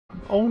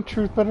own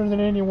truth better than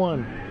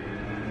anyone.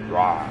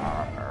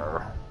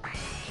 Rawr.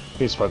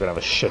 He's probably gonna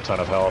have a shit ton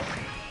of health.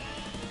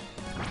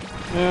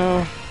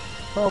 Yeah,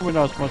 probably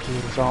not as much as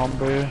a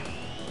zombie.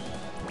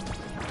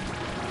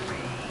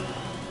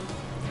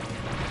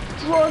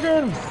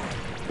 Dragon!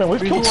 Man,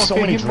 we've killed so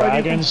many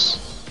dragons.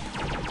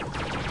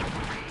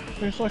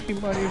 Seems like he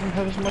might even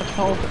have as much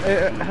health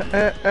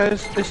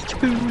as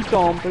 2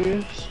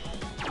 zombies.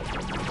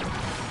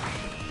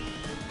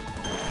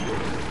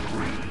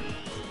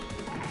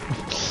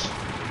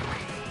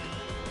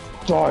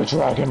 Die,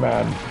 Dragon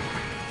Man!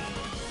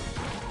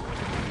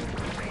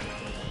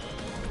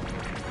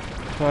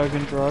 Tag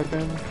and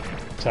dragon.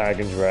 Tag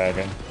and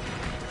dragon.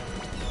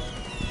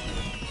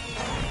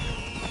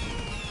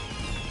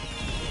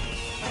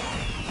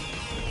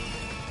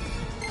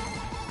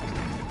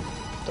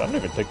 I don't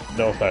even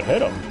know if that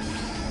hit him.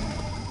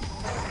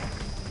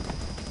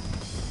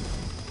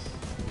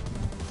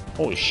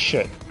 Holy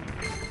shit.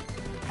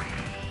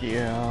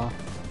 Yeah,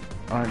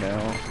 I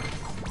know.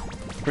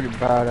 Pretty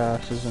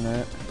badass, isn't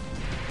it?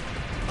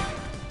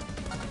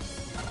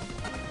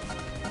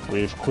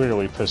 We've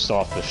clearly pissed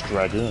off this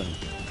dragoon.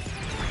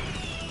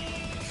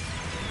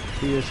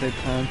 He is a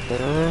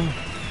panther.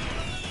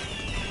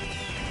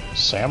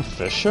 Sam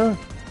Fisher?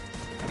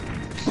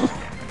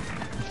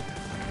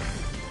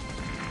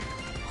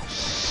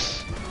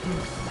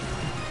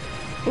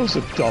 That was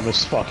the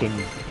dumbest fucking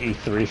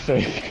E3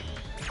 thing.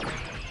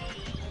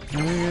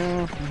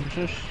 Yeah,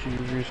 just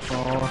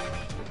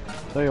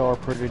Ubisoft. They are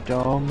pretty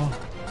dumb.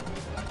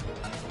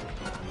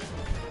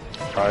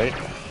 Right?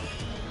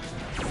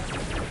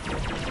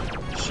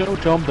 So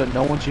dumb that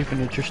no one's even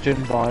interested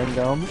in buying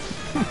them.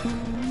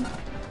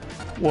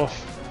 Woof.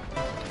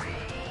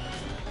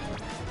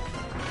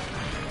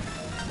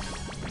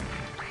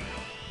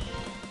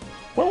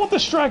 Why won't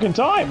this dragon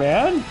die,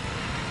 man?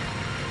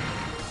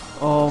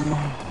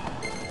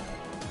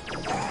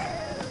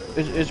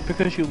 It's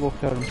because you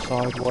looked at him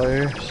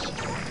sideways.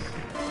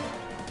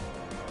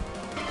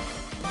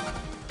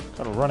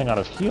 Kind of running out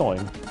of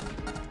healing.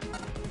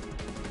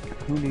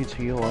 Who needs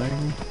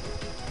healing?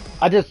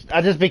 I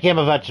just became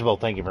a vegetable.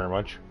 Thank you very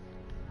much.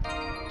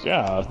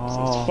 Yeah,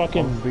 it's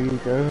fucking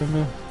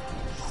vegan.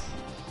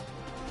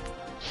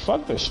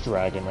 Fuck this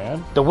dragon,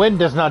 man. The wind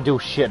does not do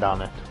shit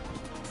on it.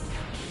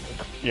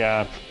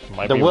 Yeah,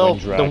 might the be will, a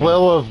wind dragon. The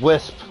will of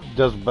Wisp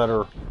does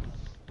better.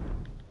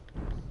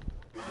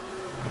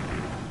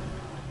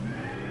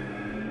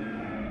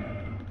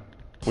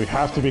 We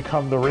have to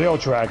become the real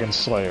Dragon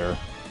Slayer.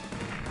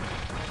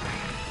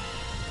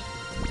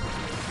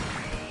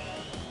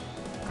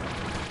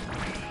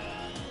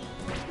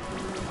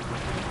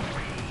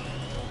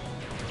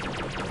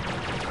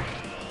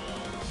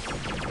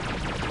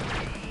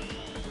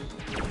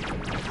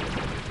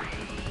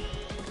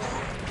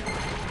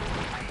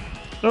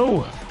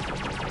 No!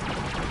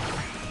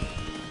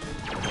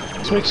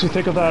 This makes me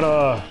think of that,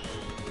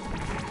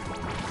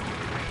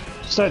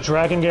 what's that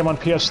dragon game on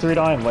PS3,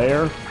 Dying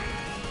Lair?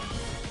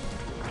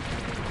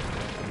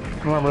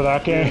 Remember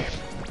that game?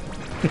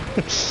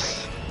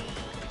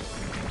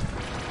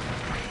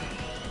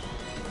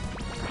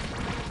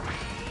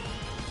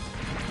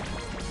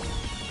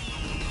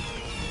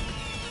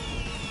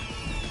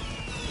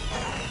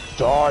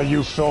 Die,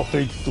 you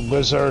filthy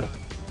lizard!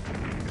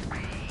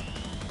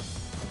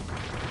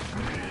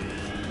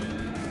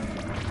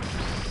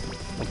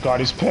 Oh god,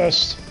 he's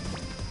pissed!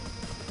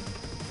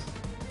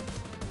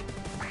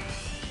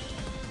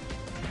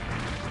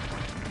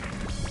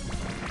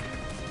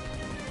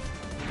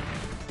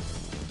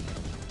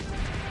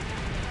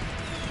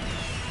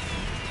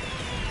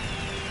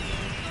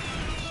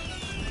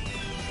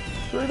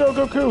 There you go,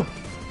 Goku!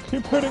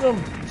 Keep hitting him!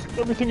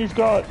 Everything you've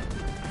got!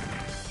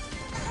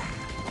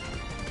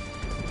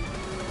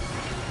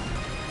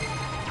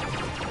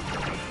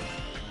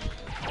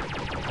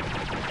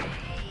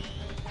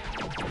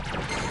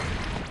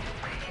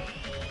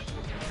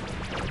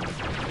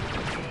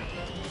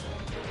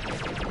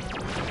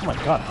 Oh my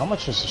god, how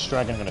much is this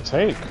dragon gonna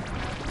take?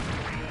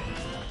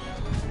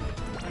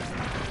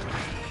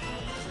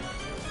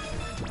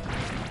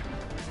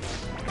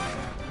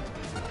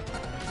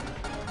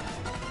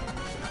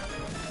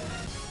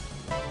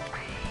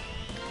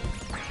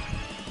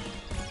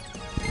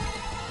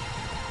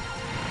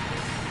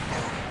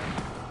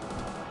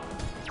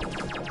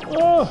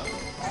 Oh.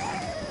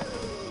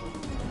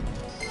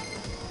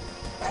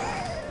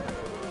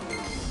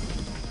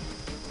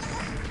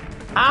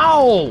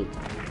 Ow!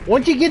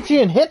 Once you get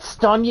you in hit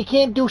stun, you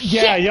can't do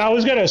shit. Yeah, I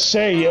was gonna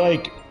say,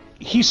 like,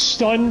 he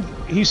stunned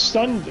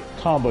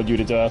comboed you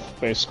to death,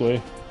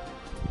 basically.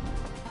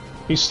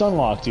 He stun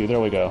locked you, there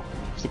we go.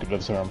 That's a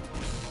good term.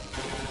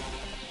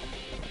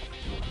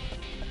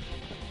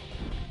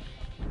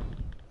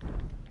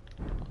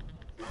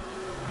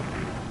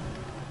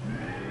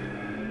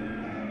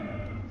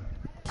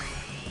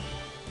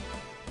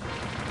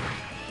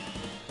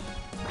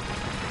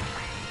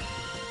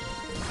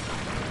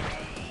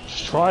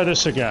 Let's try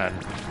this again.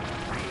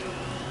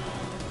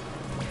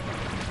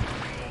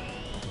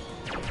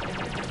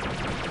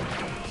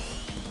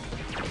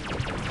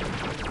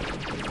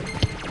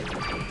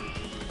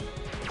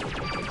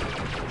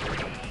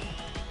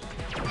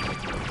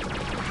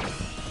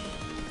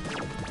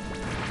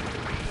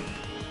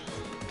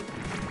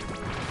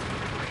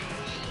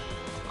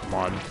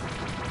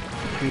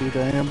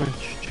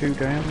 damage, 2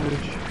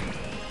 damage.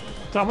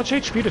 How much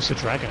HP does the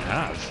dragon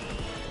have?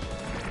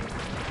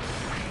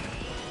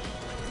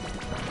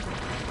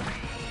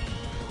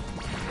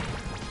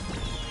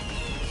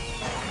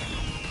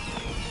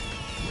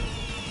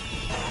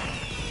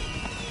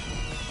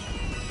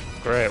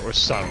 Great, we're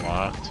stun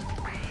locked.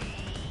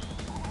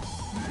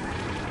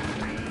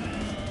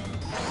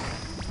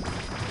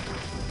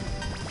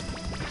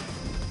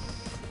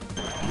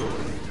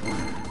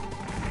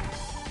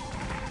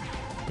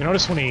 You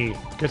notice when he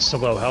gets to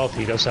low health,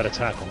 he does that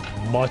attack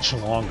much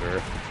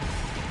longer.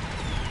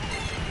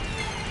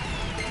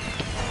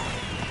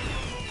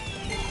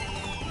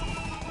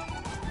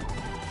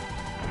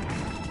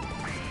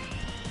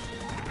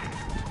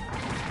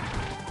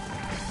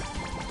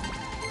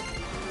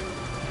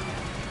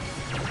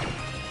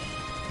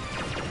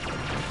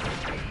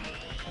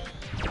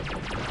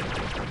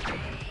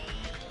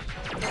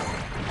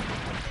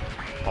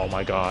 Oh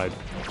my god,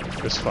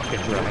 this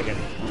fucking dragon.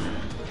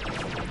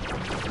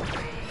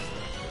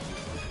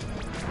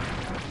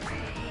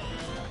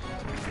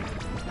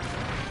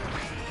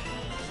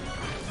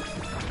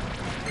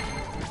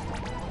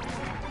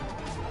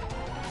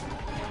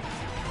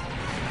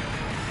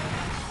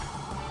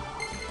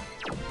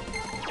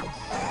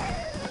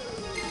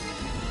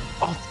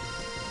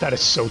 That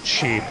is so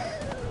cheap.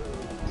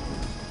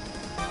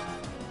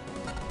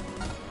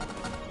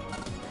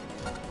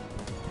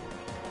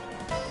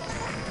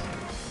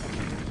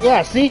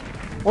 Yeah, see?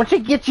 Once he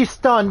gets you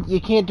stunned,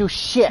 you can't do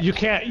shit. You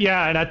can't,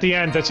 yeah, and at the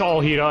end, that's all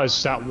he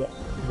does, that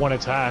one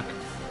attack.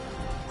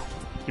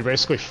 You're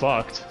basically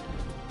fucked.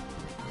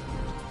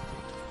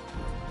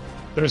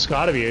 There's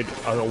gotta be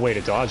a way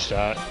to dodge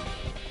that.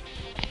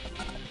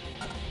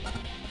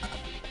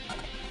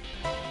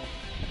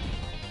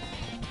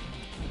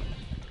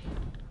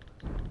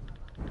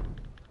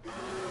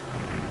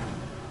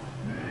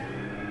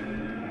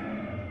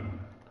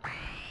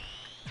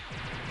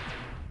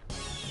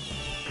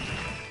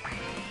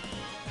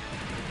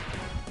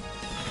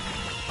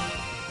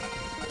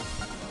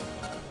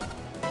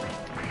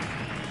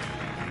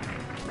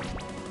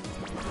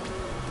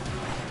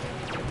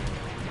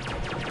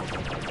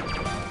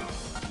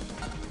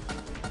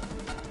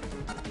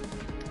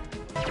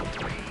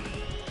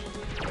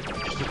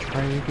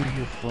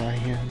 You're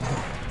frying.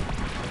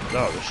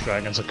 No, this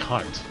dragon's a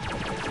cunt.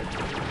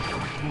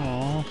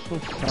 Aw, so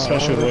sad.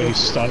 Especially the way he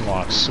stun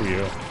locks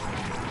you.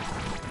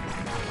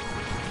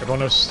 Everyone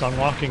knows stun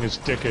locking is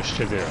dickish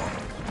to do,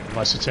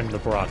 unless it's in the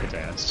Baraka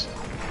dance.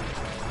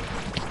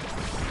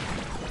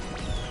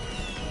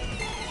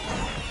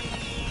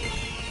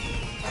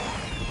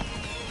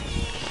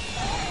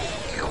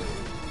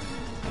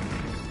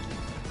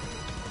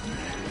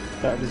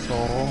 That is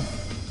all.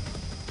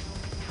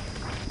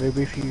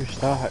 Maybe if you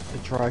start, the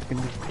dragon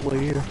is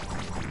clear.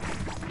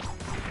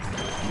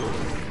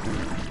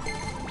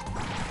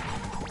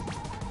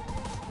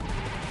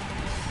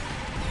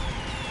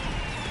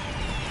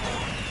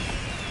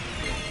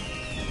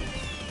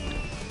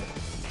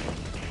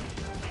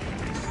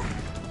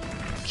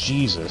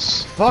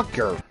 Jesus.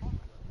 Fucker.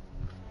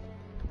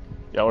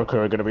 Yeah, we're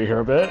clearly gonna be here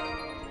a bit.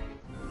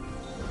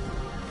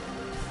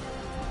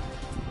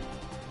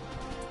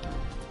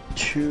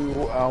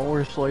 Two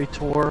hours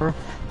later.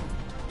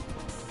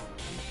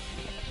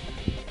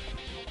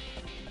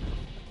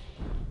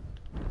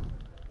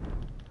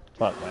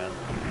 Fuck, man.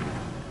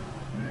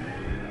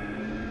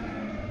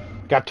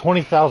 Got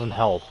 20,000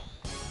 health.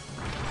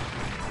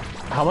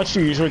 How much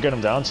do you usually get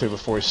him down to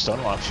before he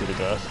stun locks you to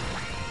death?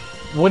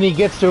 When he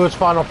gets to his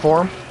final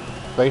form,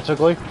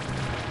 basically.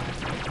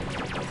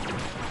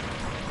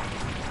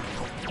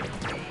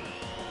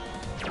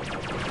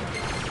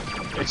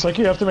 It's like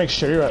you have to make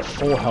sure you're at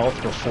full health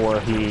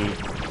before he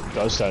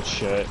does that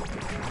shit.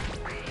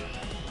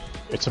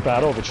 It's a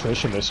battle of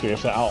attrition this game. You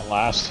have to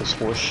outlast his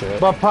horse shit.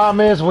 But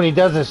problem is, when he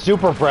does his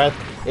super breath,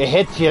 it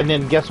hits you, and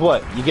then guess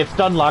what? You get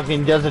stun locked,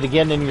 and he does it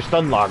again, and you're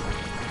stun locked.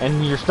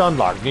 And you're stun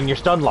locked, and you're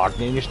stun locked,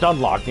 and you're stun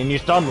locked, and you're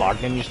stun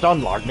locked, and you're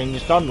stun locked, and you're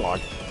stun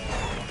locked.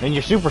 And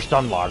you're super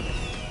stun locked.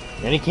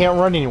 And he can't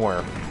run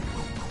anywhere.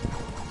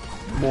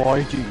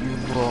 Why do you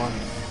run?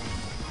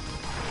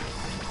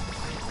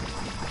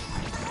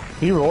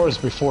 He roars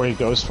before he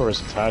goes for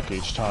his attack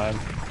each time.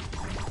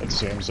 It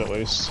seems, at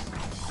least.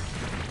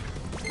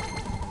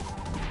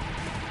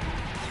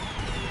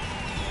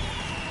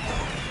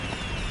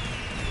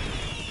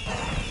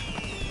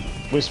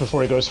 At least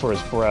before he goes for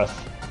his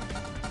breath.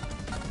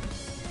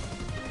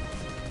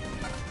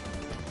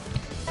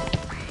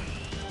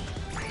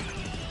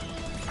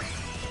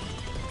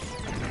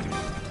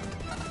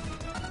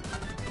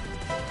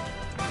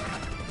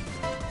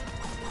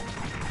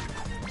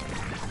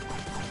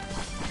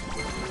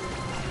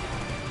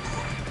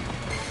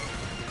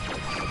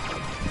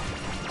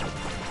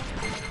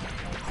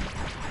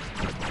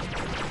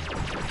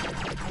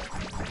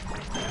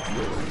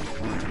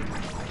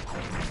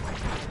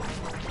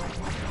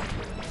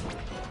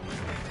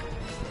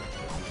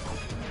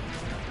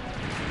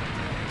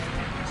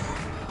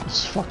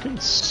 This fucking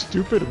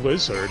stupid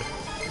lizard.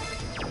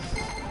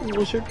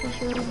 Wizard.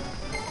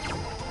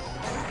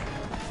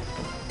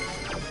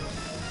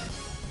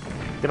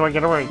 Get away,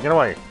 get away, get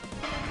away.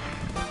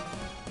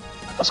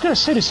 I was gonna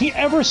say, does he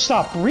ever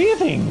stop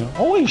breathing?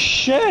 Holy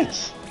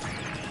shit!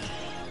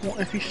 Well,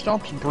 if he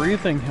stops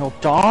breathing, he'll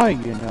die,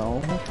 you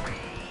know?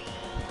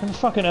 Couldn't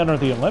fucking enter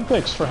the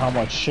Olympics for how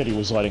much shit he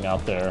was letting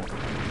out there.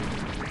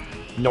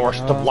 Norse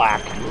to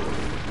black.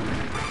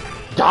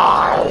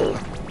 Die!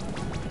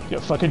 Yeah,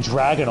 fucking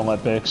Dragon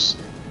Olympics.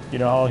 You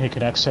know how he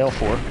can exhale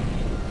for.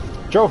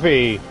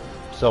 Trophy!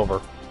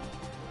 Silver.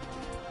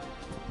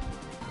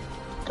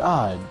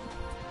 God.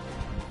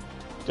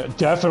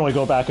 Definitely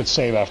go back and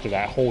save after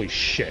that. Holy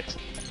shit.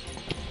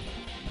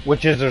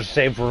 Which is their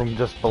save room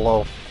just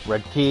below.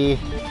 Red key.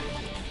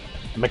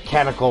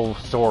 Mechanical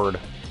sword.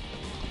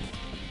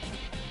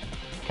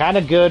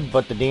 Kinda good,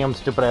 but the damn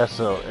stupid ass,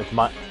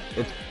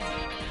 it's...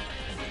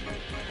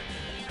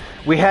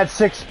 We had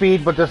 6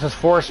 speed, but this is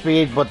 4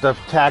 speed, but the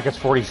attack is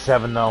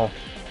 47 though.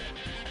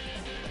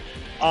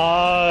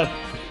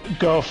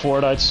 Go for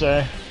it, I'd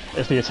say.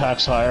 If the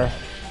attack's higher.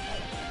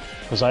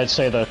 Because I'd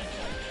say that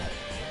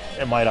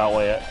it might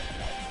outweigh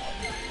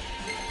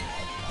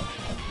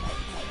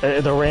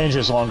it. The range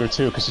is longer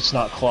too, because it's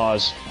not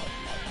claws.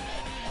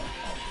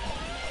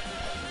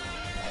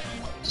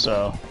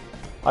 So.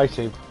 I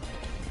save.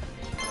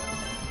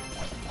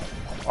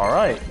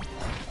 Alright.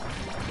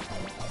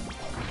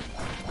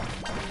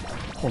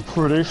 We're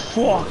pretty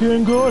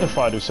fucking good, if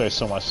I do say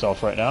so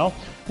myself right now.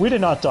 We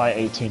did not die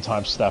 18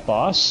 times to that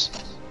boss.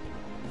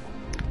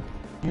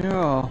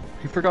 Yeah,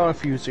 he forgot a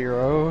few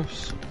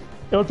zeros.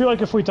 It would be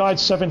like if we died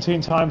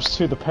 17 times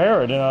to the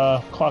parrot in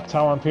a clock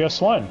tower on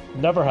PS1.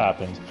 Never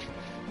happened.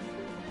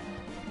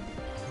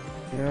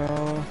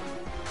 Yeah.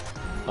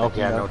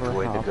 Okay, I know which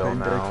way to go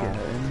now.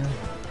 Again.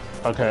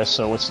 Okay,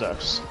 so what's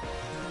next?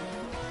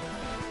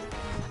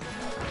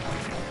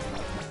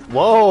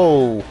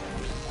 Whoa!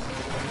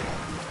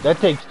 That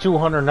takes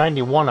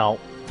 291 out.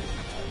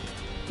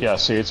 Yeah,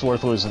 see, it's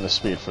worth losing the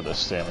speed for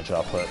this damage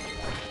output.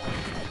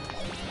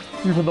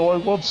 Even though I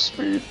love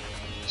speed.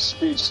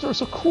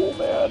 Speedsters are cool,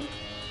 man.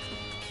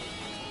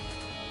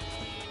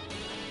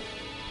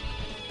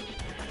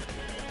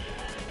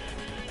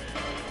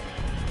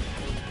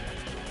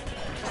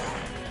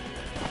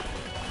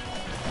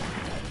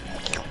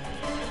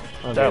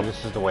 Okay,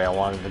 this is the way I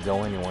wanted to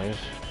go anyways.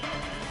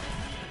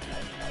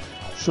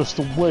 It's just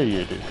the way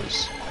it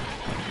is.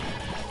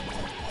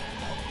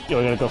 Yo,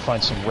 we gotta go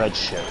find some red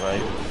shit,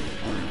 right?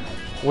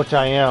 Which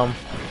I am.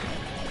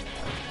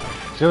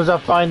 As soon as I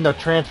find the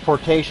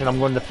transportation, I'm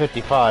going to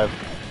 55.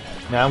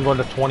 Now I'm going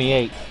to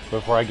 28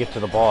 before I get to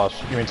the boss.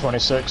 You mean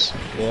 26?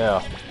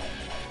 Yeah.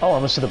 Oh,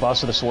 almost to the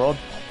boss of this world?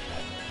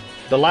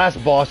 The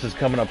last boss is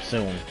coming up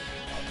soon.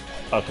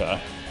 Okay.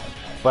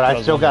 But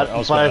I still got...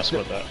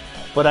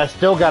 But I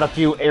still got a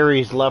few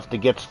areas left to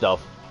get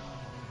stuff.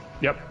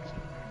 Yep.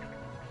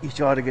 He's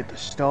gotta get the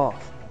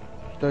stuff.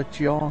 The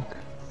junk.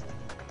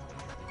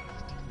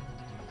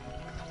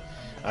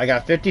 I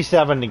got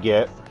 57 to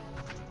get.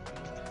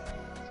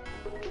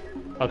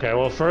 Okay,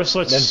 well first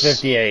let's... Then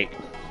 58.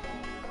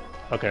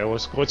 Okay,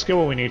 let's get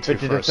what we need to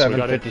 57, first. We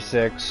got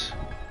 56.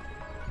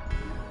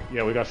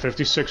 Yeah, we got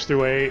 56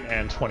 through 8,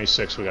 and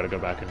 26 we gotta go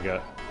back and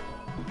get.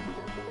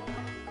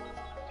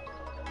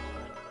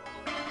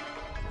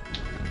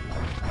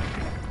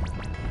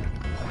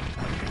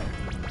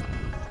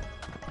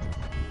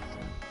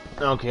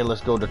 Okay,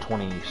 let's go to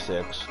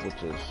 26,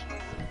 which is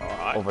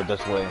over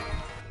this way.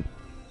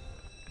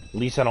 At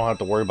least I don't have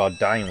to worry about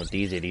dying with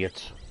these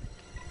idiots.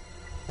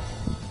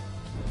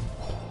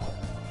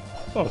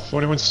 Oh, if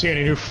anyone's seen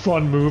any new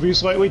fun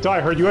movies lately?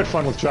 I heard you had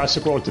fun with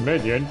Jurassic World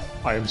Dominion.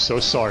 I am so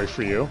sorry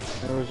for you.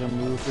 There was a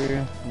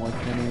movie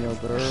like any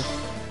other.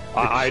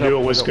 I knew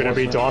it was gonna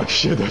be dog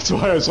shit, that's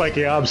why I was like,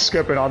 yeah, I'm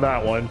skipping on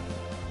that one.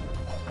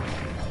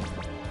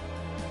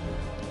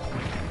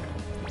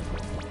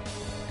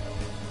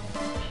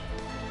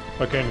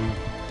 Fucking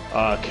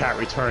Cat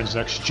Returns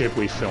next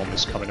Ghibli film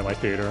is coming to my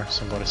theater,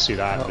 so I'm going to see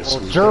that this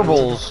week.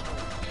 Gerbils!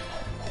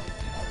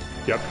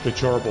 Yep,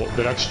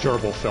 the next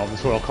Gerbil film,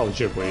 that's what I'll call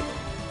Ghibli.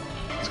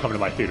 It's coming to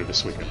my theater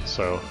this weekend,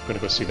 so I'm going to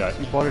go see that.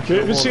 I've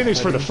been seeing these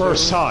for the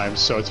first time,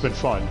 so it's been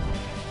fun.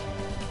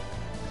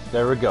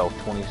 There we go,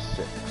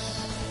 26.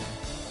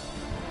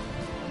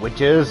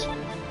 Which is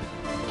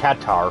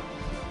Qatar.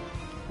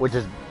 Which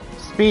is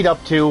speed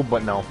up to,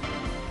 but no.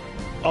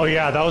 Oh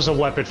yeah, that was a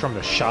weapon from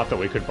the shop that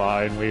we could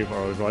buy, and we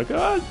were like,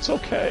 it's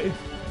okay.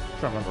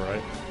 If I remember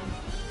right.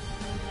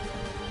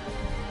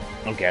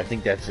 Okay, I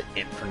think that's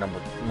it for number...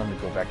 Let me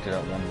go back to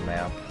that one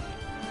map.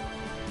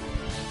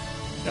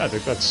 Yeah, I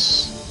think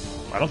that's...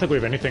 I don't think we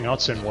have anything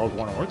else in World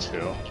 1 or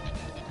 2.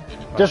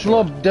 Just a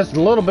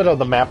little bit of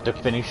the map to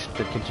finish,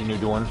 to continue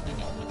doing.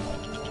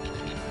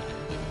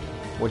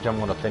 Which I'm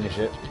gonna finish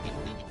it.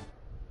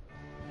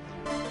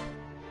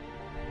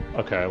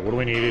 Okay, what do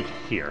we need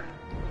here?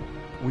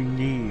 We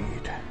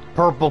need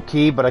purple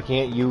key, but I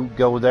can't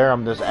go there.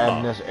 I'm just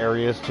adding this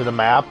areas to the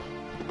map.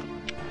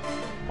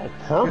 Oh,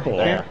 purple.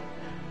 There.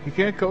 He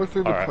can't go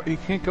through he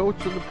can't go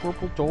through the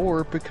purple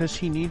door because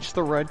he needs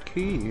the red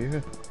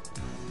key.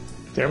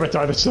 Damn it,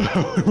 that's not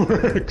how it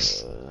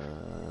works.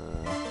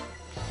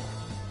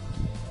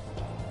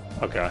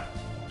 Okay.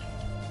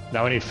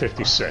 Now we need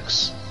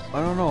 56. I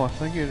don't know, I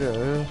think it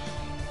is.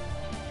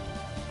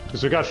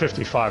 Because we got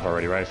 55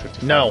 already, right?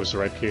 55 No. was the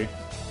right key?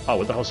 Oh,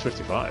 what the hell's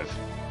 55?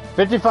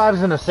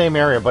 55's in the same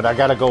area, but I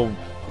gotta go...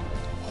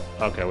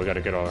 Okay, we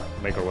gotta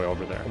make our way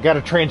over there. I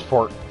gotta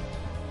transport.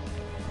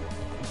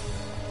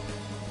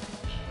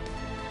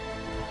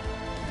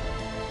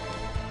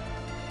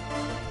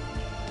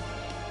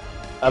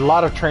 A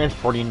lot of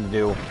transporting to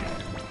do.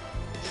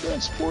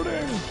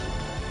 Transporting!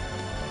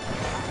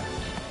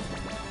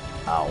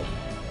 Ow.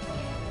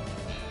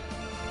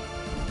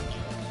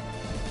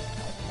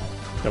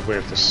 Then we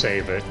have to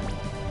save it.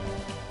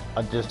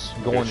 I'm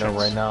just going there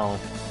right now.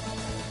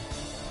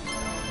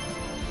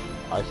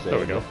 I saved There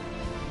we go. it.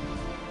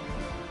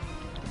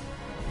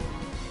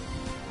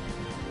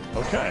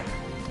 Okay.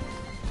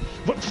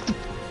 What the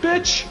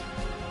bitch?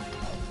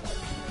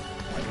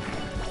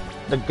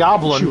 The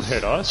goblin You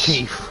hit us?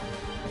 chief.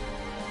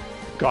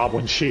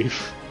 Goblin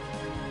Chief.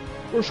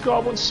 Where's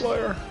Goblin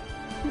Slayer?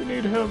 We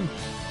need him.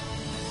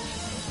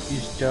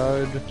 He's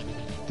dead.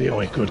 The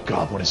only good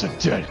goblin is a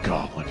dead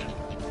goblin.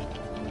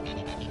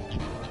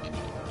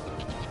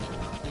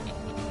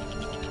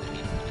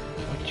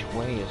 Which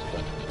way is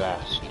the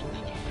best?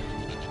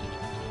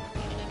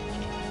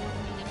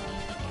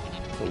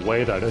 The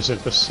way that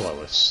isn't the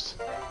slowest.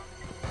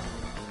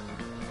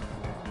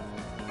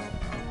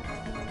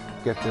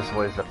 Guess this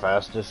way's the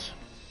fastest.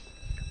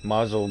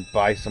 Might as well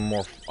buy some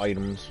more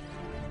items.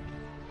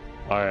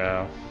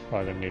 I'm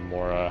gonna need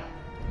more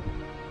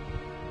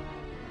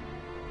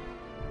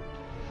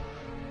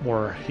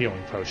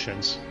healing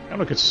potions. And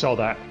we could sell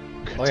that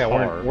guitar. Oh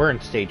yeah, we're in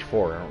stage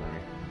 4, aren't we?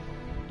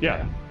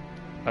 Yeah.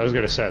 I was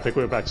gonna say, I think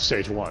we went back to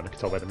stage 1. I can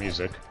tell by the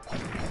music.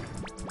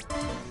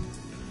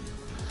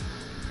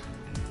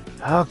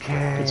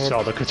 Okay. We could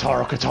sell the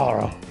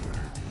Katara.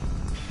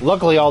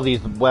 Luckily all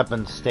these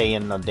weapons stay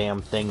in the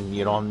damn thing.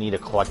 You don't need to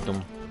collect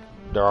them.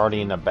 They're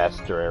already in the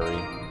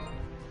bestiary.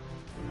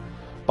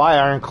 Bye,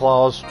 Iron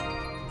Claws.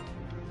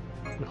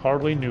 We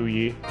hardly knew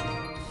ye.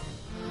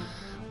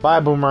 Bye,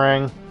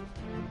 Boomerang.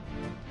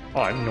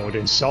 Oh, I didn't know we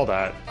didn't sell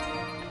that.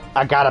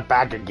 I got it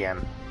back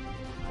again.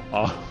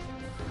 Oh,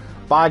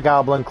 Bye,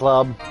 Goblin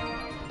Club.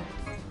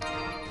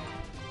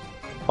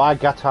 Bye,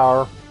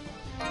 Guitar.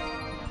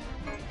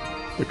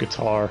 the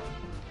guitar.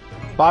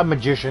 Bye,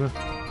 Magician.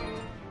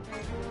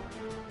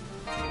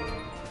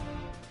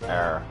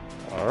 There.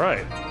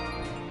 Alright.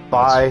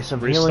 Buy Let's some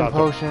restock healing the-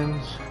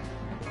 potions.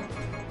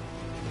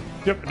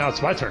 Yep, now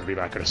it's my turn to be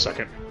back in a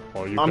second.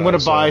 While you I'm gonna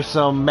guys, buy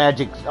some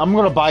magic. I'm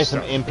gonna buy some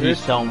stuff. MP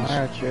It's stones.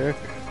 magic.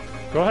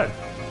 Go ahead.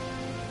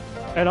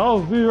 And I'll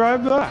be right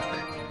back.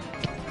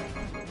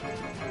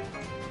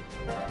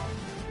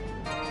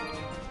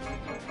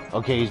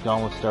 Okay, he's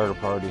gone. Let's start a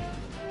party.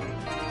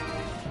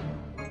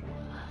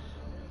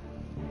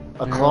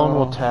 A clone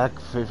will attack,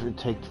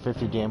 take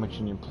 50 damage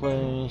in your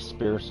play.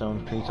 Spear stone,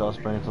 increase all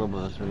strength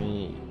level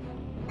 3.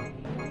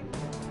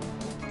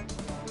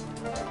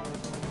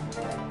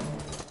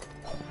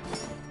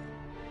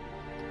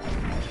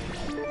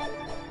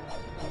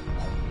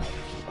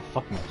 A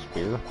fucking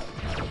spear?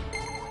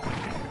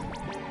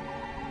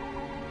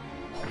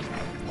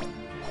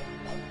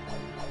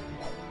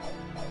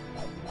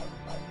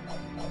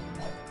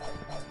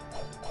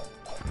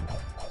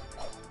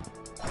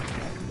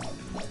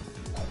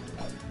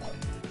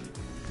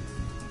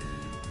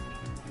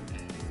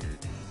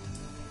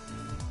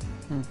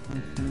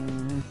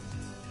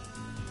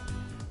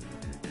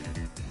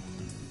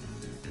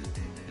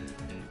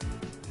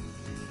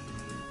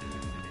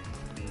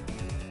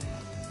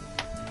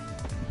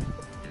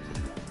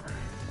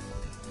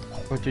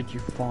 What did you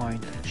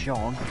find,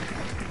 John?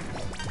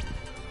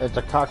 It's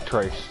a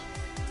cockatrice.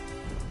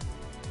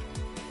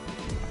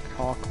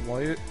 Cock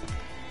what?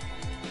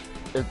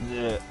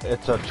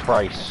 It's a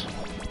trice.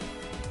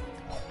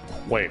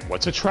 Wait,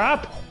 what's a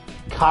trap?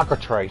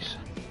 Cockatrice.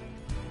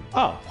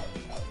 Oh,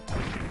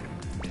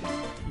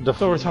 The,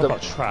 so we're talking the-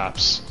 about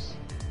traps.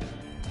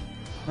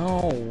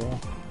 No,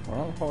 we're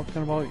not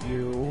talking about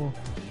you.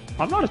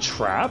 I'm not a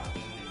trap.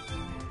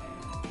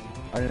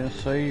 I didn't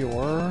say you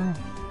were.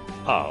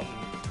 Oh.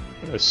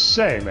 I'm gonna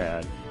say,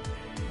 man.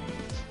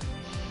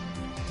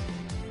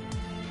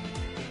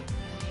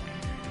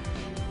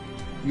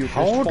 You just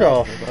How the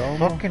followed them.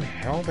 fucking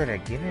hell did I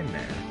get in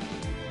there?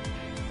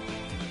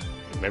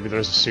 Maybe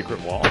there's a secret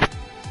wall.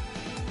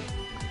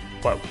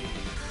 Whoa.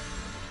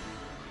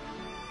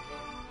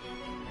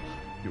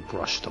 You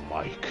brush the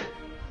mic.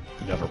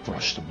 Never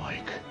brush the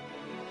mic.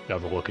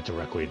 Never look it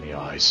directly in the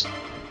eyes.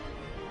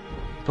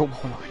 The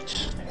white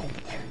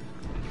snake.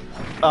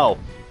 Oh,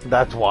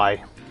 that's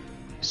why.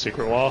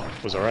 Secret wall?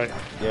 Was alright?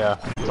 Yeah.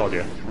 Told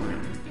you.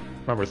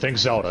 Remember, think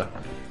Zelda.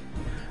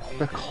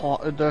 The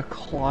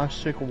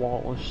classic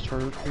Wallace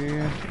turkey.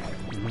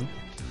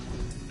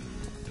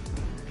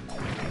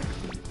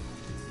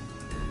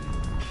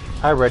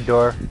 Hi, Red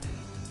Door.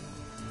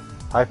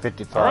 Hi,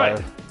 55. Alright.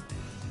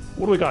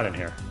 What do we got in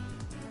here?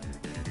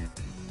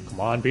 Come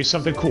on, be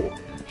something cool.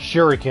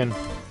 Shuriken.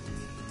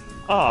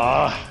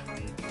 Ah,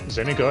 is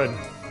it any good?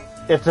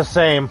 It's the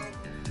same.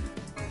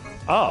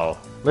 Oh.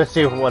 Let's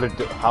see what it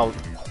how.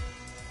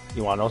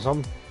 You want to know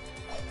something?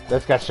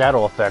 That's got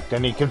shadow effect,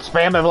 and you can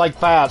spam it like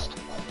fast.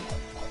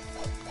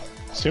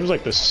 Seems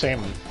like the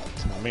same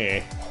to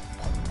me,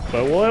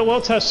 but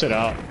we'll test it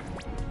out.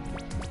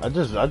 I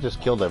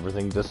just killed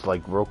everything just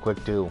like real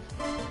quick too.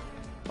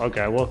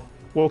 Okay,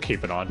 we'll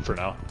keep it on for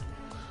now.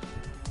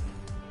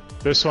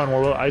 This one,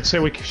 I'd say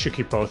we should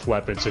keep both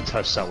weapons and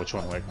test out which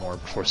one we like more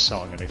before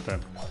selling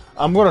anything.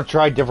 I'm gonna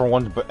try different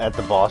ones at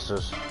the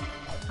bosses.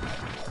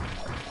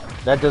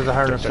 That does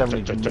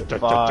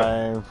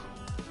 175.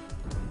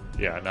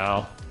 Yeah,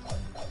 now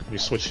you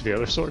switch to the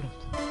other sword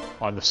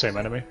on the same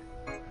enemy.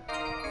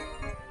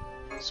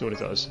 See what it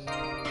does.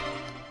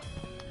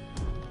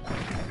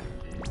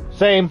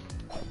 Same.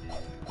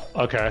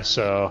 Okay,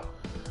 so.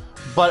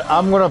 But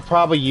I'm gonna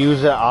probably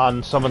use it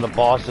on some of the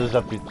bosses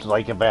if it's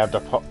like if I have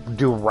to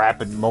do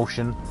rapid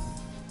motion.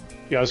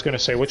 Yeah, I was gonna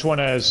say which one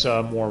has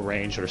more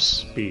range or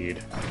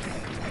speed.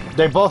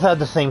 They both have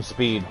the same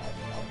speed.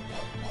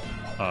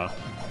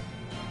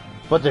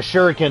 But the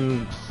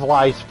shuriken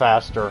flies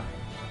faster.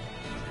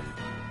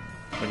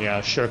 And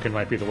yeah, shuriken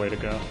might be the way to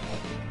go.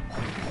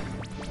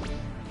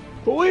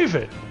 Believe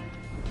it!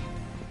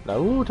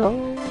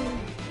 Naruto.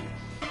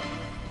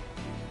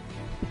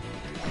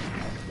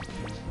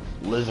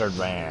 Lizard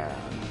Man.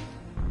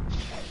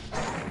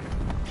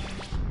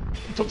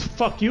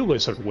 Fuck you,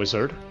 lizard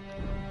wizard.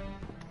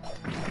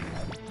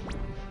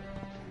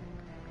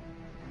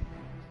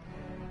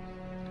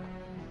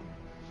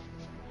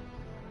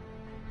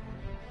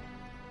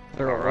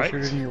 There a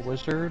wizard in your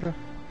wizard?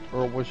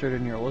 Or a wizard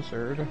in your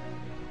lizard?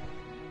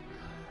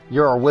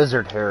 You're a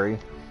wizard, Harry.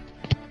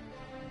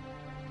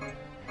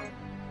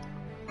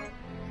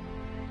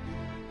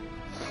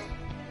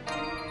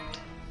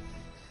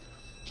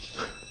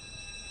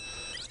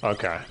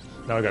 Okay,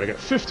 now I gotta get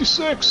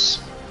 56!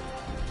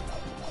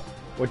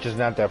 Which is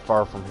not that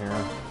far from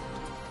here.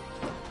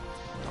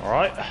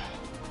 Alright.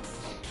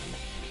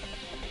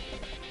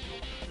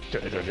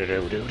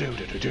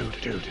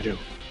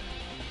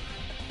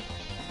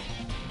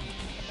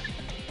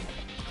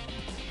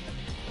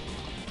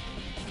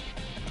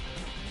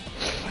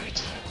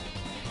 Right.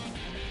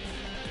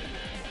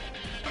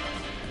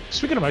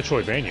 Speaking of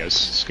Metroidvanias,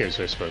 this game's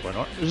Facebook, why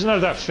not?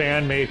 Isn't that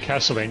fan-made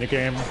Castlevania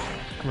game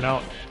coming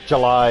out?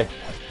 July.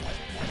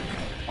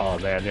 Oh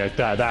man, yeah,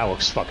 that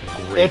looks fucking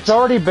great. It's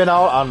already been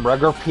out on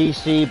regular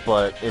PC,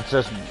 but it's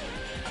just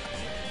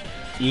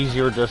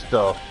easier just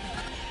to...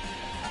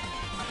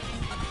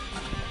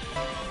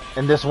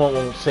 And this one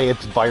won't say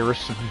it's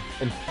virus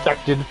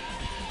infected.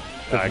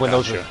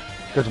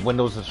 Because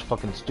Windows is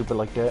fucking stupid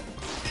like that.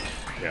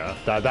 Yeah,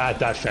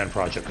 that fan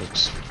project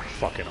looks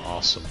fucking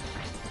awesome.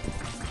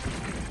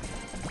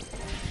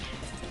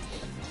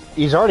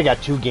 He's already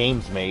got 2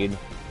 games made.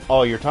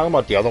 Oh, you're talking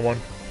about the other one?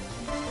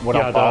 What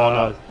I'm following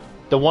on.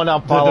 The one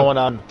I'm following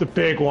on. The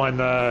big one,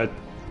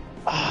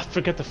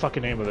 forget the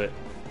fucking name of it.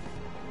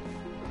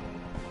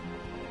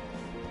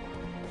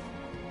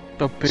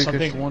 The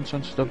biggest one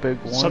since the big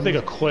one? Something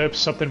Eclipse,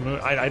 something Moon,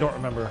 I don't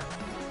remember.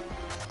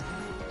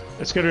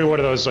 It's gonna be one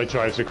of those like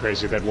drives me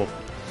crazy that we'll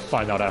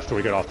find out after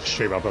we get off the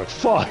stream. I'll be like,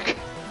 fuck!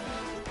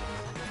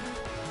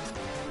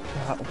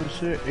 That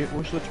was it. It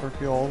was the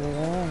turkey all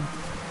along.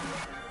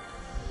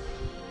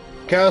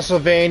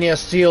 Castlevania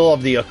Seal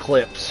of the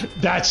Eclipse.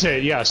 That's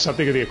it, yeah,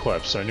 something of the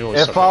Eclipse. I knew it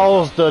was It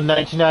follows the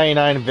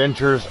 1999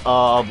 adventures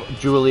of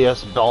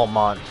Julius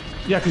Belmont.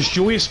 Yeah, because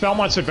Julius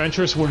Belmont's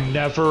adventures were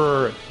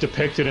never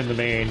depicted in the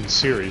main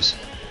series.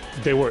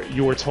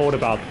 You were told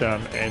about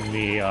them in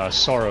the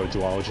Sorrow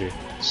duology.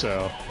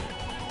 So,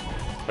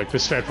 like,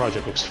 this fan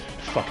project looks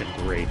fucking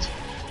great.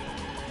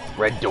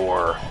 Red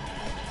Door.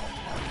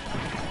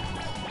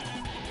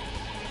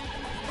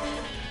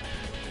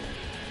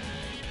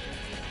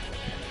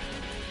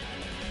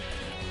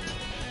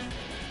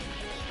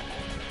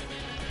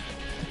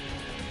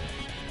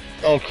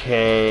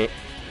 Okay.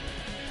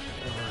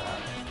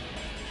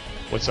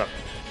 What's up?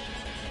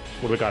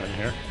 What do we got in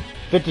here?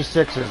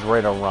 56 is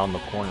right around the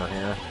corner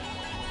here.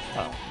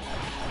 Oh.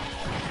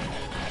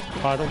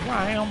 Right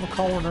around the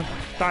corner,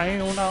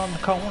 down on the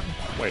corner.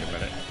 Wait a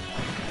minute.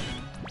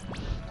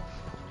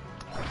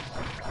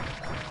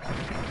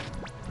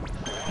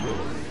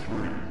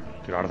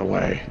 Get out of the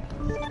way.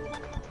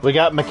 We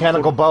got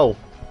mechanical bow.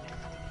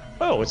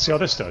 Oh, let's see how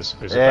this does.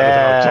 Is it better than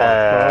our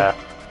dark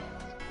bow?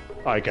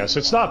 I guess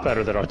it's not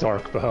better than our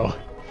dark bow.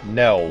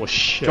 No. Well,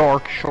 shit.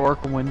 Dark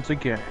Shark wins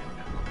again.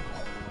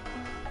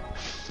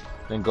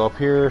 Then go up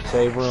here,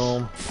 save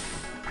room.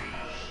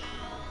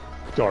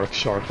 Dark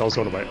Shark, that was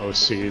one of my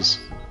OCs.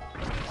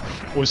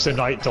 Was the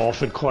Night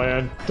Dolphin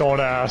clan?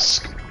 Don't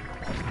ask.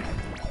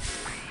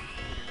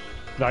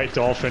 Night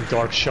Dolphin,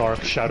 Dark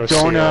Shark, Shadow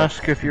Seal, Don't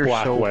ask if you're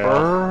Black sober.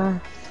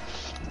 Whale.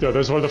 No,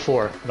 those were the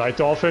 4. Night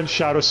Dolphin,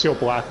 Shadow Seal,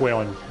 Black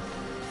Whale, and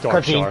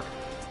Dark Shark.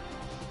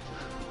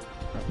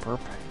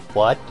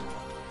 What?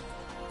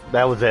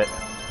 That was it.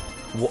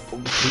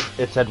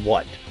 It said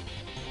what?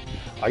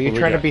 Are you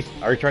trying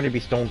to be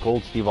Stone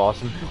Cold Steve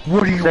Austin?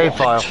 What do you Save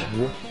want?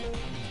 file.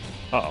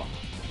 Uh-oh.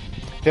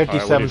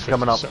 57's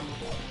coming up.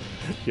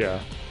 Yeah.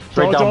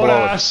 Straight down don't below.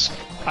 ask.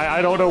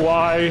 I don't know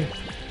why.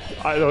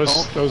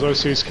 Those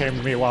OCs came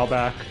to me a while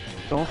back.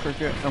 Don't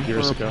forget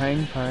Years Emperor ago.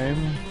 Pang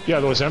Pang. Yeah,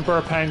 there was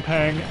Emperor Pang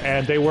Pang,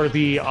 and they were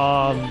the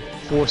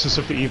forces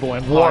of the evil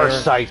empire. War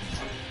Scythe.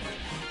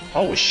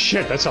 Oh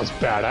shit, that sounds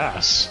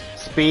badass.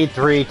 Speed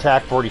 3,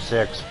 attack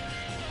 46.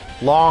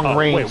 Long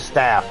range wait.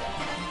 staff.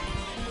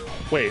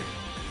 Wait.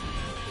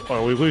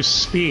 Oh, we lose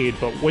speed,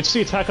 but what's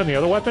the attack on the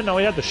other weapon? No,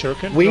 we had the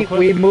shuriken.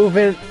 We move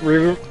it.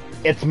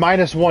 It's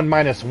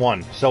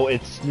 -1/-1, so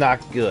it's not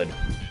good.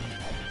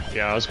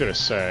 Yeah, I was gonna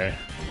say.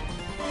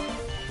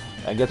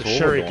 I guess The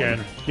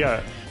shuriken.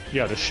 Yeah,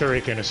 the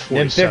shuriken is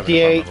 47. Then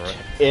 58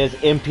 is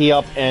MP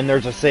up, and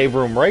there's a save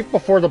room right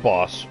before the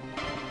boss.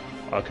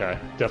 Okay,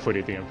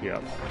 definitely need the MP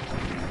up.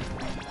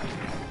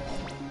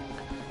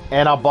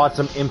 And I bought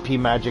some MP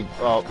magic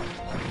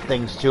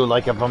things too,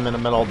 like if I'm in the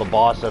middle of the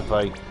boss, if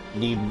I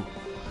need...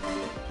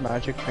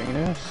 Magic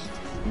penis?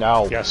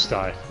 No. Yes,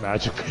 die.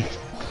 Magic penis.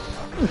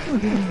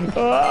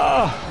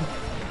 Ah!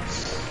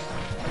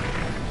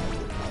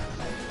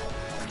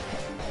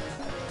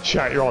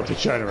 Chat, you're all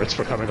degenerates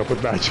for coming up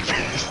with magic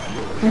penis.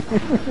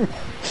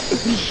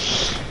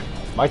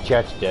 My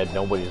chat's dead,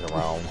 nobody's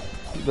around.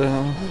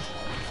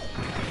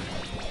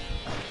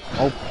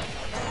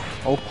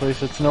 Oh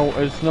please, it's no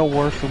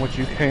worse than what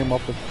you came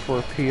up with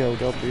for POW.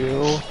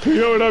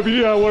 POW,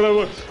 yeah,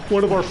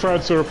 one of our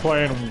friends who were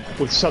playing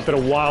with something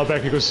a while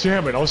back, he goes,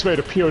 damn it, I was made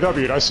a POW,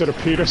 and I said a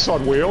penis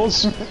on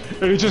wheels?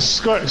 And he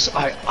just goes,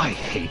 I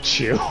hate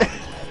you.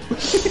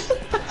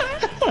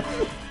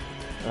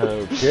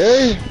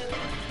 Okay.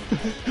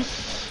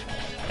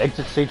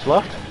 Exit stage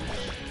left.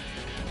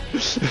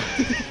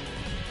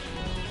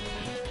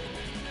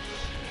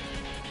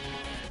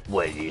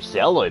 What are you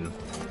selling?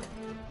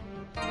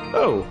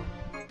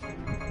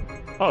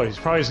 Oh, he's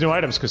probably his new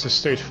items because it's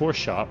stage 4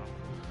 shop.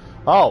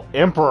 Oh,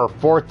 Emperor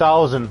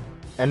 4000,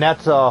 and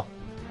that's a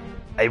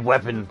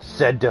weapon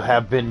said to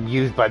have been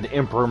used by the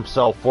Emperor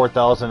himself.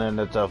 4000, and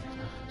it's a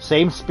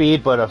same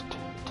speed, but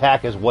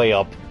attack is way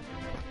up.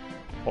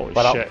 Holy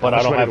but shit!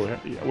 I don't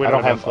have. We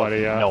don't have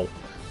money. No.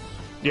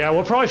 Yeah,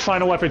 we'll probably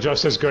find a weapon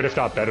just as good, if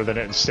not better, than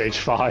it in stage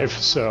 5.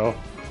 So.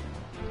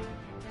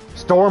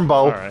 Stormbow.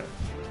 All right.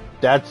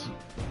 That's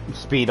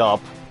speed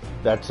up.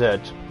 That's it.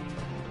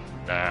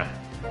 Nah.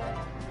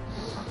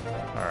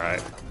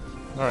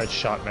 Alright,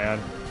 shot man.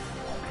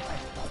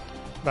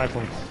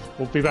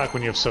 We'll be back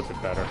when you have something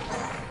better.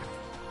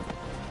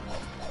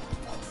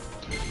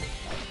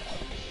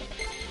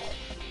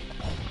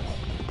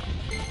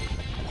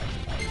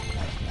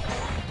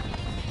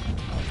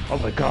 Oh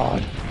my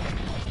god.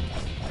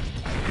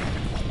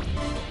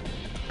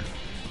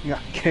 Yeah,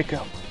 kick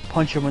him.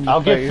 Punch him in the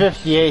I'll face. get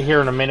 58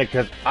 here in a minute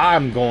because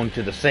I'm going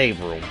to the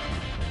save room.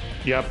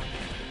 Yep.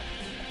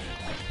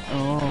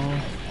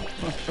 Oh,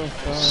 that's so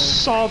sad.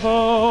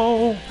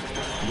 Savo!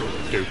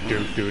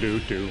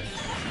 Do.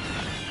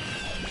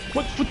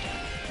 What?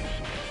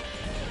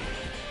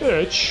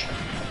 Bitch.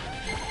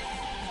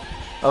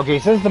 Okay,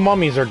 since the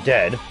mummies are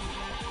dead,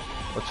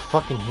 let's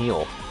fucking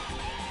heal.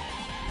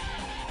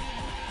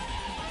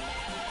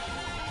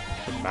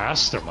 The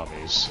master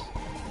mummies.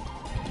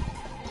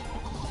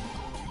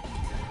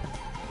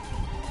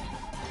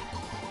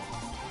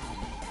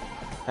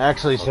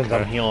 Actually, since Okay.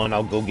 I'm healing,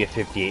 I'll go get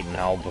 58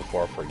 now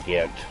before I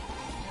forget.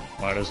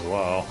 Might as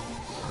well.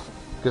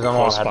 Because I'm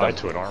Close all by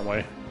to it, aren't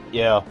we?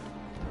 Yeah.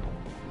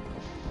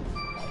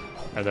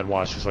 And then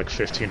watch, there's like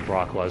 15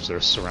 Brock lives that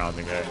are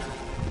surrounding it.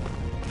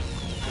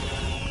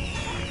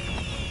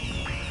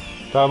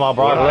 Talking about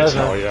Brock What did I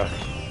tell Lesnar. ya?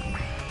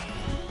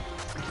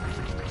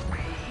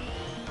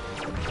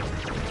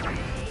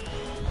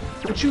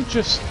 Would you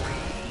just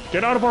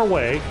get out of our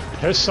way,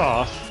 piss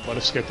off, let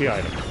us get the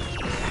item?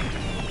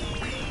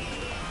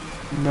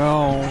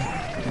 No,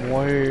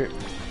 wait,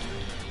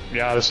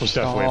 Yeah, this was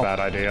definitely a Stop. bad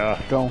idea.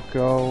 don't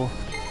go.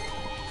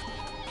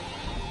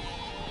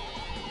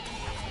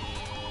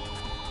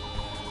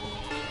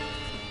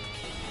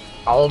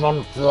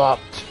 Album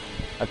flopped.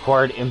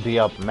 Acquired MP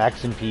up.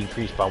 Max MP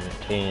increased by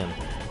 10.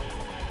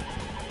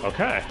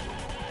 Okay.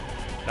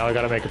 Now I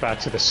gotta make it back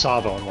to the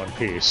Savo in one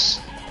piece.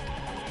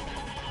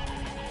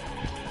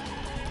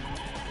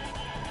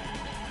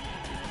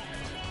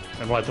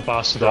 And let the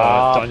boss of the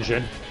Drop.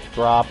 dungeon.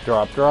 Drop.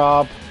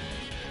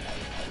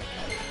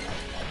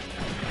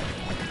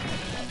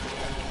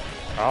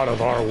 Out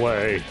of our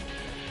way.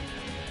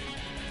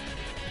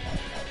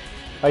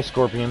 Hi,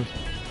 Scorpions.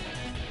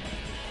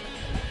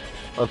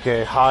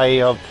 Okay,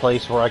 high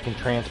place where I can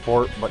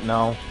transport, but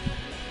no.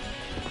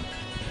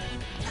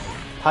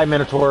 Hi,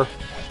 Minotaur.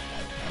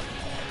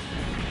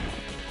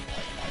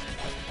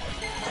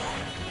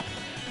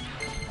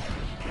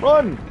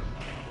 Run!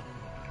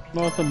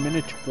 Not the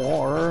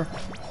Minotaur.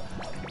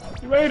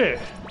 You made it!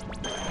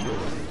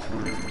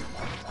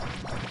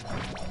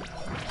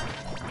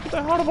 Get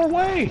the hell out of our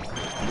way!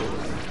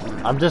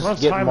 I'm just We don't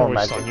have getting time more to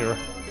waste magic. on your...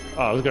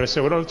 Oh, I was gonna say,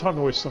 we don't have time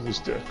to waste on these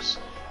dicks.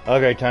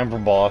 Okay, time for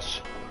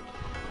boss.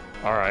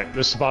 Alright,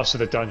 this is the boss of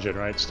the dungeon,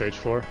 right? Stage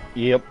 4?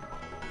 Yep.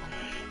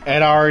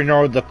 And I already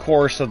know the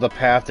course of the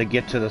path to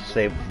get to the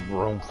safe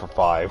room for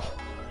 5.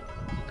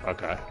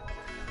 Okay.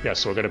 Yeah,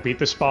 so we're gonna beat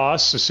this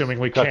boss, assuming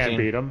we can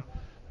beat him,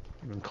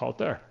 and then call it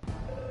there.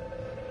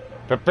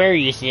 Prepare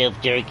yourself,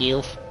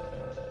 Jerky.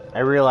 I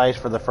realized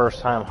for the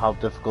first time how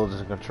difficult it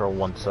is to control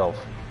oneself.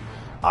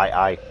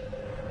 I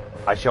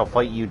shall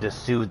fight you to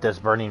soothe this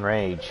burning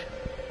rage.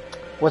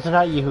 Was it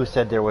not you who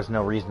said there was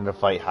no reason to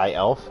fight, High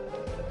Elf?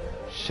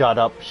 Shut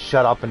up,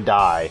 and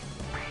die.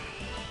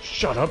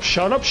 Shut up,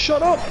 shut up,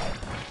 shut up!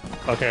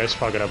 Okay, it's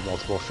probably gonna have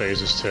multiple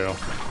phases too.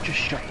 Just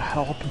shut the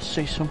hell up and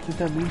say something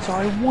that means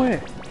I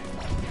win.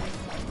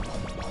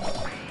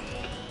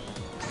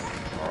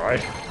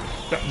 Alright.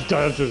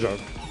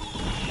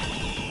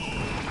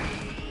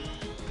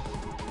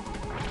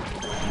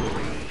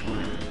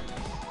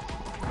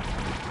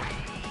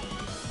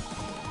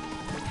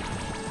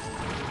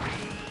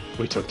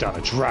 We took down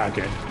a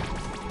dragon.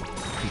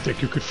 You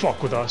think you could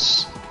fuck with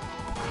us?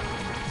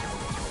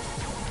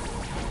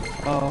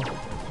 Oh.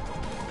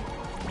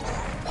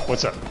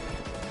 What's up?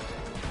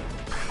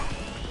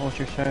 What's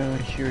your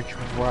silence, your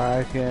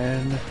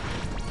dragon?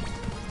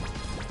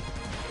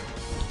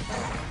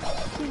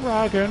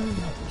 Dragon.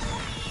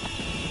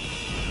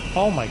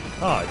 Oh my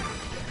god.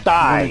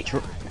 Die!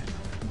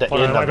 Hold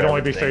on, I can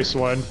only be phase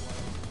one.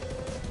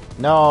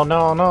 No,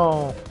 no,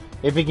 no.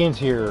 It begins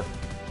here.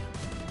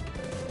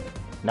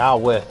 Now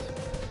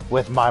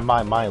with my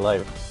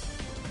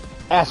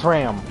life. Ass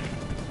ram.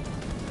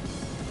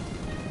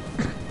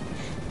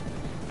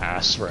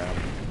 Ass ram.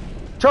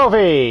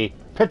 Trophy!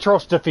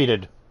 Petros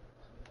defeated.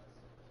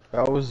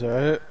 That was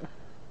it?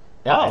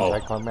 Yeah, oh.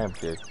 Anti-Climb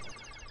did.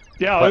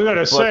 Yeah, I was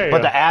gonna say.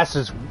 But the ass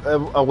is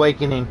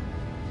awakening.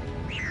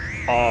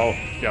 Oh,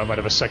 yeah, I might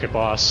have a second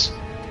boss.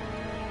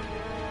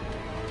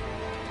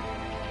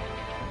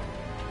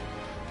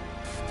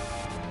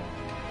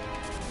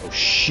 Oh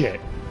shit.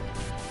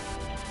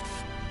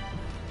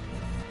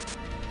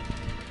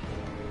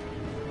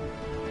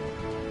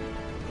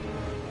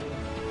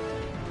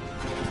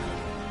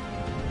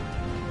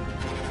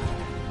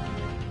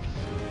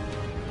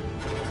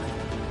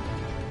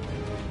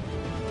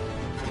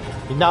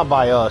 Not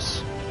by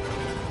us.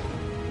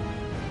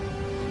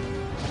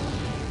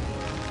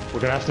 We're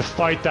gonna have to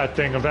fight that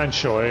thing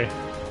eventually.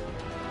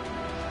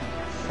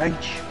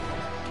 French.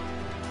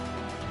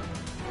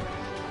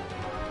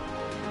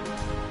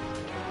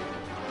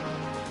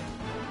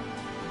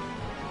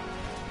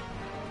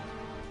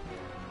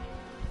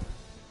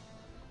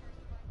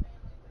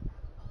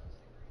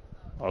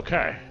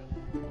 Okay.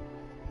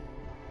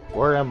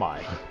 Where am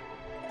I?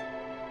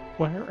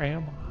 Where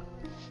am I?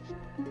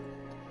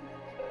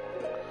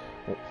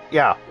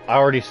 Yeah, I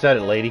already said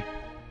it, lady.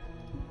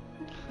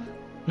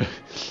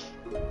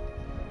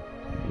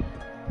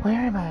 Where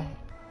am I?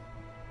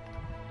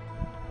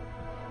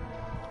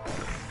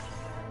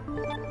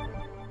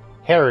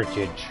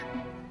 Heritage.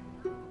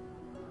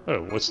 Oh,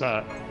 what's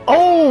that?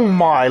 Oh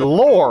my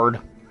lord!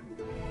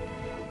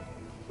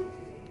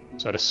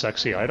 Is that a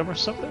sexy item or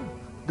something?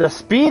 The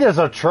speed is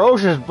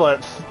atrocious,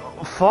 but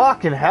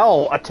fucking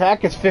hell,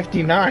 attack is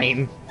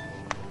 59.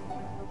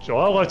 So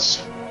well,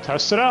 let's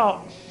test it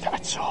out.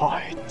 That's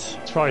hot. It's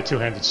probably a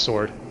two-handed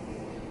sword.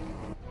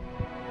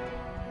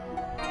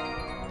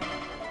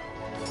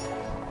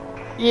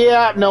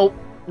 Yeah, no.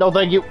 No,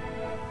 thank you.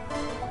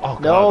 Oh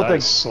god, No,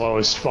 that's slow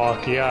as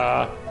fuck,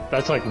 yeah.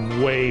 That's like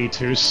way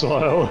too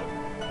slow.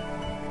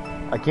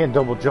 I can't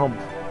double jump.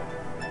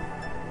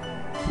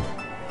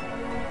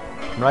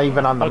 I'm not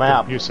even on the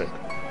map. Music.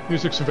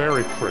 Music's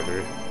very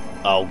pretty.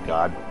 Oh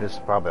god, this is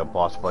probably a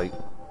boss fight.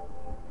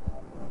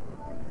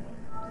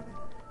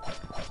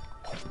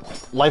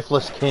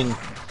 Lifeless King.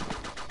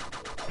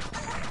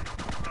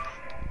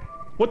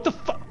 What the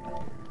fuck?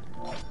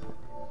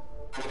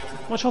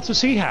 How much health does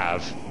he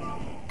have?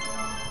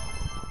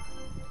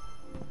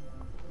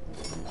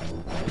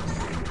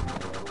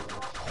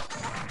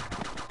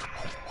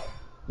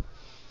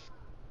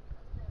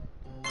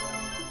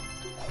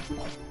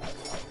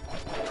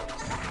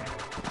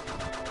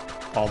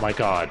 Oh my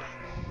god.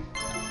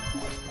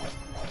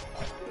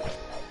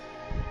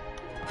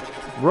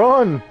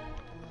 Run!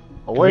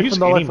 Away Can from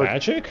the we use any lifeless...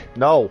 magic?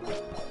 No.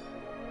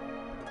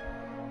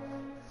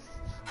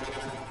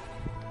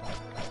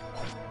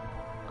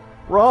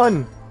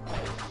 Run!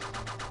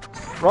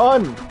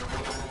 Run!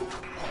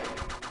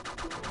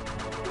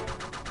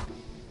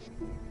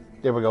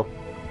 There we go.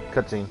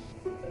 Cutscene.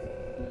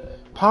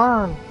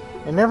 Parn!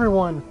 And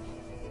everyone!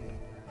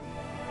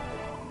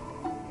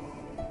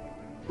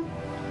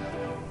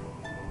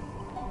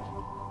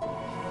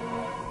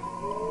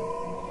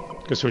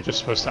 Guess we're just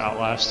supposed to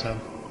outlast him.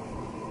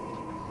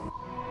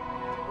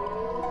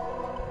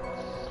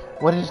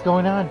 What is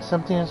going on?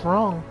 Something is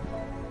wrong.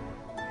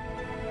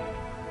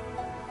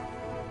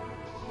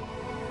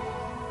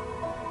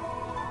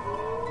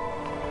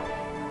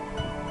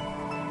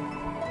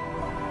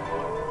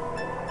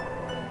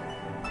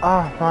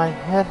 Ah, my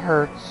head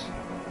hurts.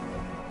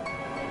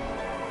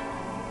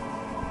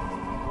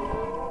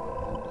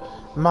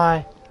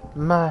 My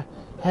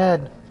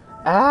head.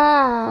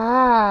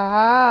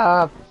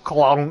 Ah,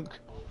 clunk.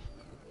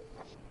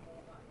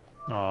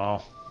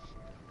 Oh.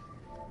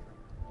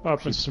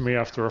 Happens to me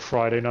after a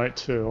Friday night,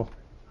 too.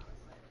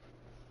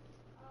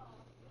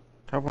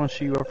 I want to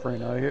see you every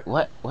night.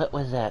 What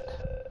was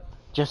that?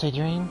 Just a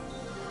dream?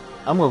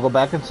 I'm gonna go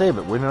back and save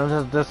it. We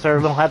don't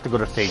necessarily don't have to go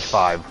to stage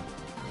 5.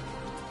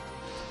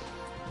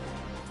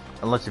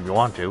 Unless if you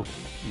want to.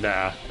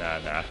 Nah.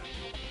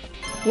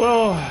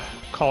 Well,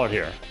 call it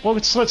here. Well,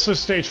 let's let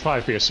stage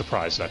 5 be a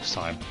surprise next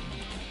time.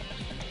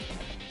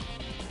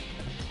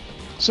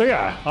 So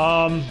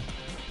yeah,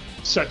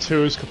 set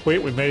 2 is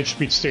complete. We managed to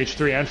beat stage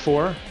 3 and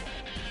 4.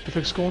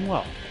 Everything's going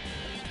well.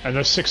 And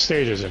there's 6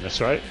 stages in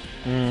this, right?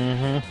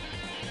 Mm-hmm.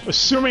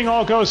 Assuming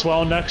all goes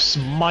well, next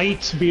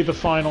might be the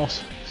final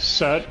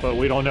set, but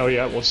we don't know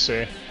yet. We'll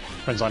see.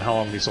 Depends on how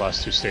long these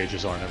last 2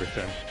 stages are and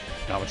everything.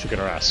 And how much we get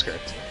our ass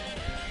kicked.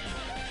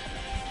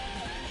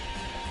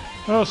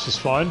 Oh, this was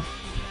fun.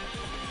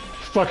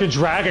 Fucking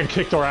dragon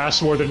kicked our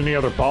ass more than any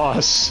other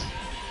boss.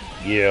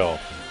 Yeah.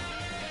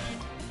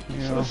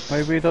 Yeah,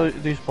 maybe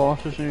these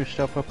bosses need to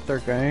step up their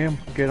game,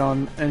 get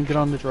on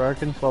the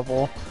dragon's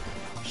level,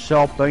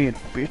 stop being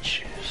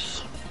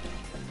bitches.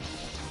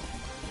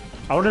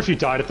 I wonder if you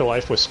died at the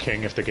Lifeless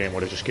King if the game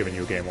would have just given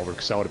you a game over,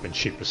 because that would have been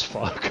cheap as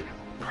fuck.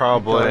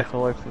 Probably. You die for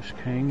Lifeless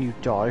King, you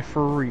die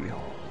for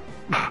real.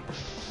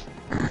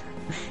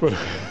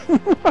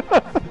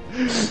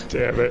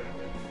 Damn it.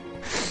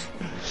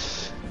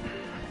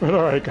 But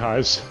alright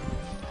guys,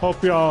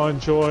 hope y'all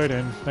enjoyed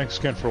and thanks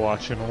again for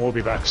watching, and we'll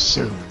be back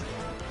soon.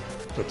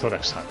 So until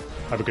next time,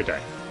 have a good day.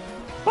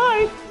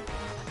 Bye!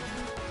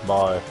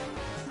 Bye.